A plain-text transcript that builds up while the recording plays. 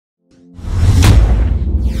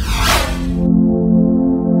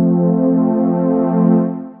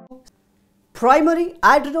primary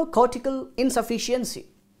adrenocortical insufficiency.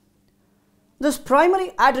 This primary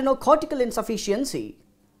adrenocortical insufficiency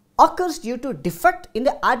occurs due to defect in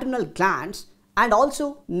the adrenal glands and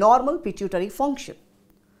also normal pituitary function.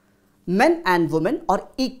 Men and women are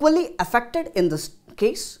equally affected in this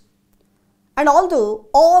case, and although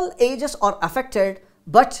all ages are affected,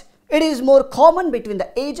 but it is more common between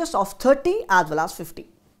the ages of 30 as well as 50.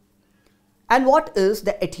 And what is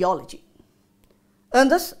the etiology? In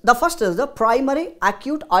this, the first is the primary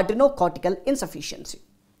acute adrenocortical insufficiency.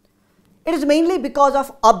 It is mainly because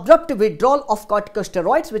of abrupt withdrawal of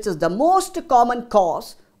corticosteroids, which is the most common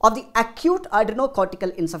cause of the acute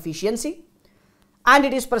adrenocortical insufficiency, and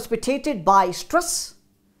it is precipitated by stress,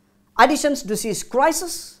 Addisons disease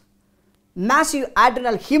crisis, massive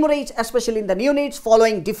adrenal hemorrhage, especially in the neonates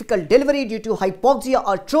following difficult delivery due to hypoxia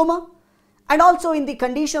or trauma, and also in the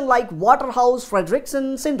condition like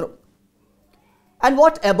Waterhouse-Friderichsen syndrome. And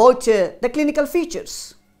what about the clinical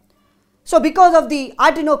features? So because of the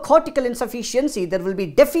adrenocortical insufficiency, there will be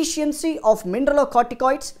deficiency of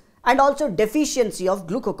mineralocorticoids and also deficiency of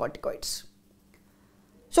glucocorticoids.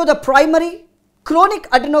 So the primary chronic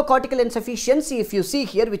adrenocortical insufficiency, if you see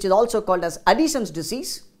here, which is also called as Addisons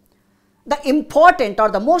disease, the important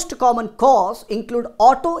or the most common cause include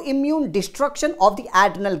autoimmune destruction of the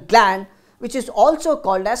adrenal gland, which is also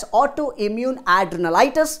called as autoimmune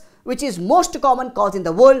adrenalitis, which is most common cause in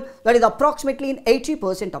the world, that is approximately in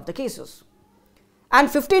 80% of the cases. And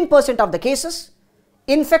 15% of the cases,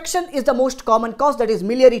 infection is the most common cause, that is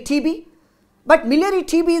miliary TB, but miliary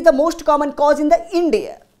TB is the most common cause in the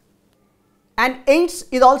India. And AIDS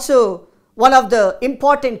is also one of the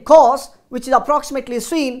important cause, which is approximately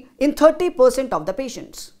seen in 30% of the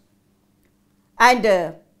patients.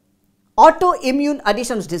 And autoimmune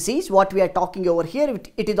Addisons disease, what we are talking over here,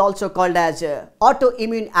 it is also called as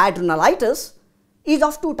autoimmune adrenalitis, is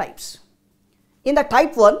of two types. In the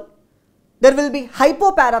type 1, there will be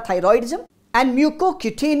hypoparathyroidism and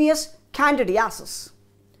mucocutaneous candidiasis.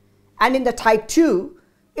 And in the type 2,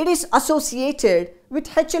 it is associated with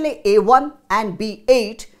HLA-A1 and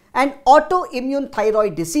B8 and autoimmune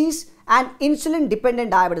thyroid disease and insulin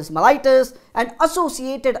dependent diabetes mellitus, and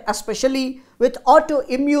associated especially with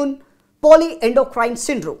autoimmune polyendocrine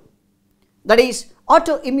syndrome, that is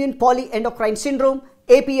autoimmune polyendocrine syndrome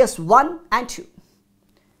APS 1 and 2.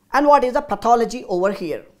 And what is the pathology over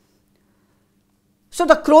here? So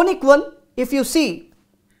the chronic one, if you see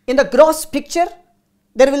in the gross picture,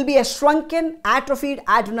 there will be a shrunken atrophied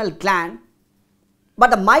adrenal gland,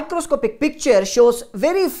 but the microscopic picture shows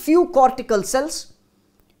very few cortical cells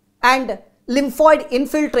and lymphoid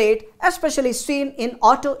infiltrate, especially seen in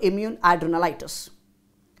autoimmune adrenalitis.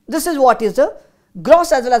 This is what is the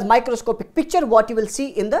gross as well as microscopic picture, what you will see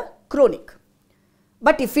in the chronic.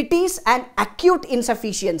 But if it is an acute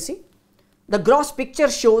insufficiency, the gross picture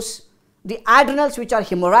shows the adrenals which are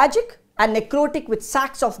hemorrhagic and necrotic with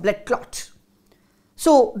sacs of blood clots.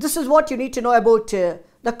 So this is what you need to know about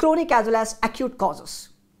the chronic as well as acute causes.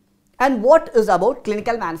 And what is about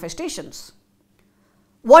clinical manifestations?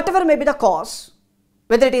 Whatever may be the cause,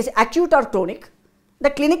 whether it is acute or chronic, the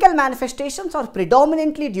clinical manifestations are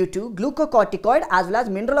predominantly due to glucocorticoid as well as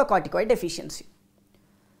mineralocorticoid deficiency.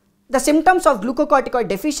 The symptoms of glucocorticoid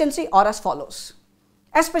deficiency are as follows.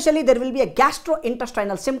 Especially there will be a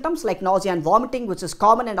gastrointestinal symptoms like nausea and vomiting, which is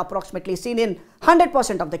common and approximately seen in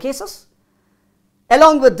 100% of the cases.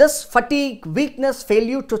 Along with this, fatigue, weakness,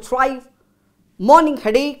 failure to thrive, morning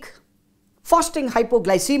headache, fasting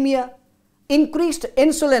hypoglycemia, increased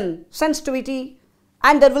insulin sensitivity,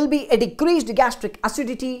 and there will be a decreased gastric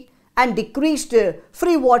acidity and decreased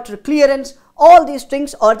free water clearance. All these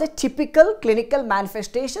things are the typical clinical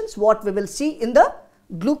manifestations what we will see in the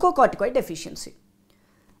glucocorticoid deficiency.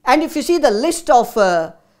 And if you see the list of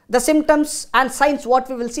the symptoms and signs what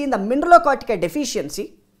we will see in the mineralocorticoid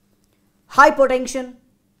deficiency, hypotension,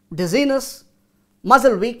 dizziness,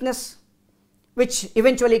 muscle weakness, which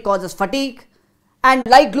eventually causes fatigue. And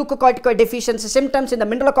like glucocorticoid deficiency symptoms in the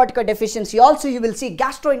mineralocorticoid deficiency, also you will see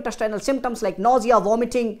gastrointestinal symptoms like nausea,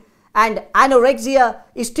 vomiting, and anorexia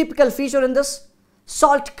is typical feature in this.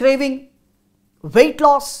 Salt craving, weight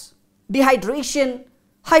loss, dehydration,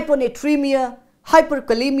 hyponatremia,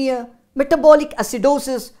 hyperkalemia, metabolic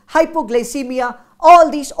acidosis, hypoglycemia,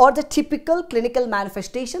 all these are the typical clinical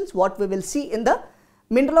manifestations what we will see in the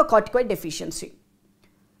mineralocorticoid deficiency.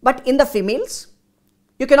 But in the females,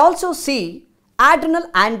 you can also see adrenal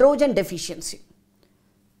androgen deficiency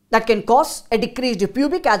that can cause a decreased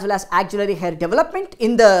pubic as well as axillary hair development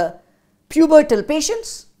in the pubertal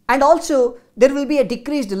patients, and also there will be a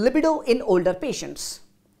decreased libido in older patients.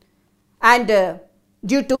 And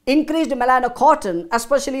due to increased melanocortin,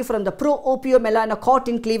 especially from the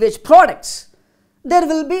pro-opiomelanocortin cleavage products. There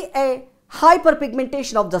will be a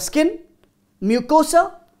hyperpigmentation of the skin,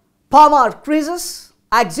 mucosa, palmar creases,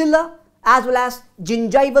 axilla, as well as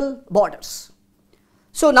gingival borders.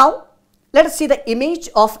 So now let us see the image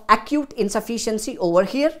of acute insufficiency over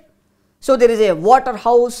here. So there is a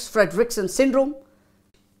Waterhouse-Friderichsen syndrome.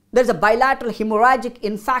 There is a bilateral hemorrhagic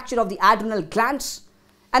infarction of the adrenal glands,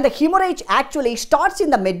 and the hemorrhage actually starts in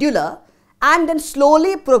the medulla and then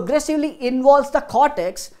slowly progressively involves the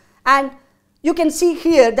cortex, and you can see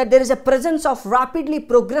here that there is a presence of rapidly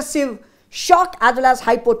progressive shock as well as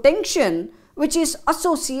hypotension, which is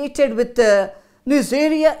associated with the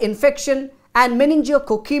Neisseria infection and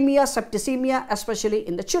meningococcemia, septicemia, especially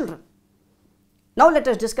in the children. Now let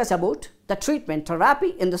us discuss about the treatment therapy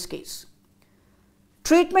in this case.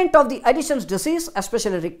 Treatment of the Addisons disease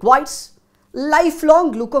especially requires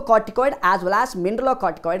lifelong glucocorticoid as well as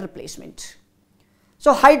mineralocorticoid replacement.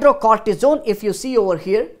 So hydrocortisone, if you see over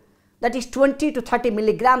here, that is 20 to 30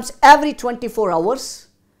 milligrams every 24 hours.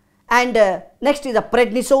 And next is the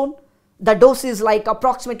prednisone. The dose is like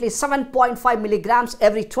approximately 7.5 milligrams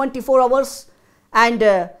every 24 hours.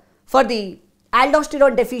 And for the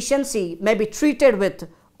aldosterone deficiency may be treated with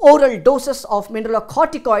oral doses of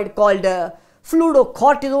mineralocorticoid called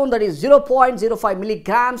fluorocortisone, that is 0.05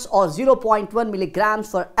 milligrams or 0.1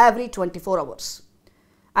 milligrams for every 24 hours.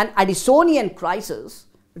 An Addisonian crisis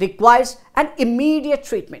requires an immediate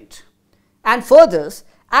treatment, and further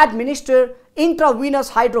administer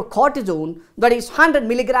intravenous hydrocortisone, that is 100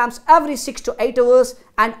 milligrams every 6 to 8 hours,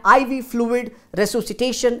 and IV fluid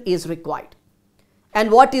resuscitation is required.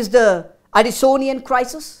 And what is the Addisonian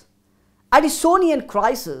crisis? Addisonian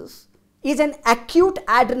crisis is an acute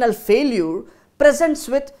adrenal failure, presents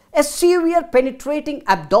with a severe penetrating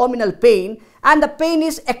abdominal pain, and the pain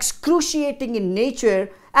is excruciating in nature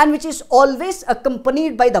and which is always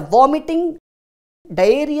accompanied by the vomiting,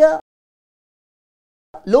 diarrhea,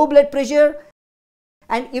 low blood pressure,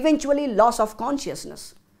 and eventually loss of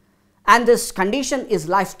consciousness. And this condition is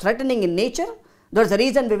life-threatening in nature. There is a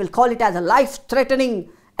reason we will call it as a life-threatening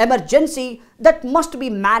emergency that must be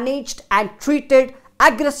managed and treated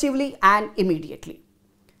aggressively and immediately.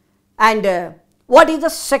 And what is the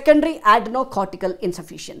secondary adrenocortical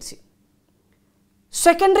insufficiency?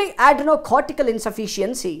 Secondary adrenocortical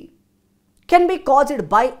insufficiency can be caused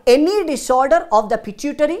by any disorder of the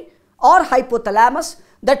pituitary or hypothalamus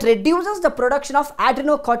that reduces the production of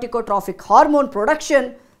adrenocorticotrophic hormone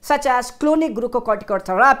production, such as clonic glucocorticoid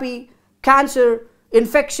therapy, cancer,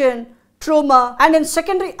 infection, trauma. And in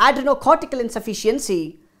secondary adrenocortical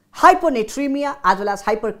insufficiency, hyponatremia as well as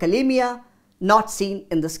hyperkalemia not seen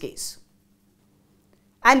in this case.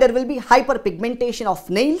 And there will be hyperpigmentation of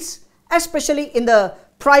nails, especially in the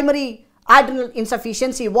primary adrenal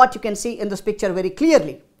insufficiency, what you can see in this picture very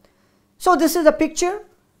clearly. So this is a picture,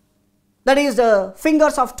 that is the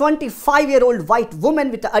fingers of 25-year-old white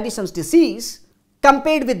woman with the Addison's disease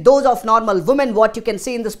compared with those of normal women. What you can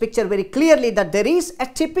see in this picture very clearly, that there is a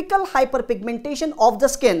typical hyperpigmentation of the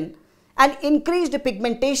skin and increased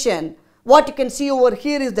pigmentation. What you can see over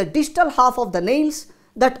here is the distal half of the nails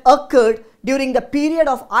that occurred during the period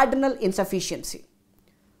of adrenal insufficiency.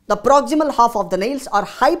 The proximal half of the nails are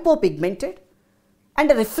hypopigmented,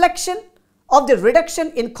 and a reflection of the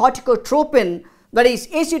reduction in corticotropin, that is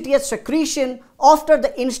ACTH secretion, after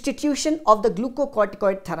the institution of the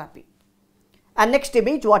glucocorticoid therapy. And next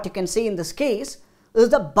image, what you can see in this case is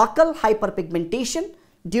the buccal hyperpigmentation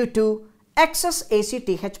due to excess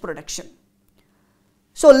ACTH production.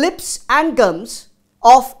 So lips and gums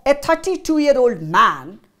of a 32-year-old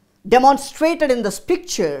man demonstrated in this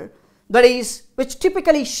picture, that is, which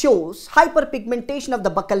typically shows hyperpigmentation of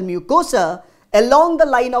the buccal mucosa along the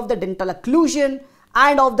line of the dental occlusion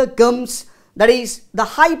and of the gums. That is, the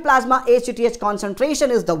high plasma ACTH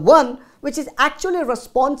concentration is the one which is actually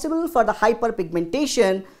responsible for the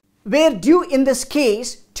hyperpigmentation, where due in this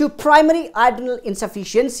case to primary adrenal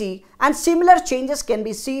insufficiency, and similar changes can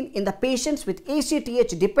be seen in the patients with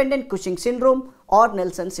ACTH dependent Cushing syndrome or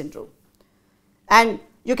Nelson syndrome. And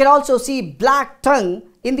you can also see black tongue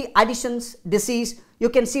in the Addison's disease. You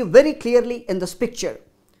can see very clearly in this picture.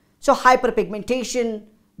 So hyperpigmentation,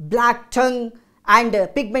 black tongue, and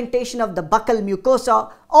pigmentation of the buccal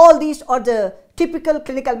mucosa, all these are the typical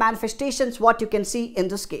clinical manifestations what you can see in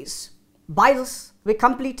this case. By this, we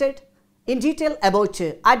completed in detail about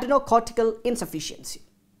adrenocortical insufficiency.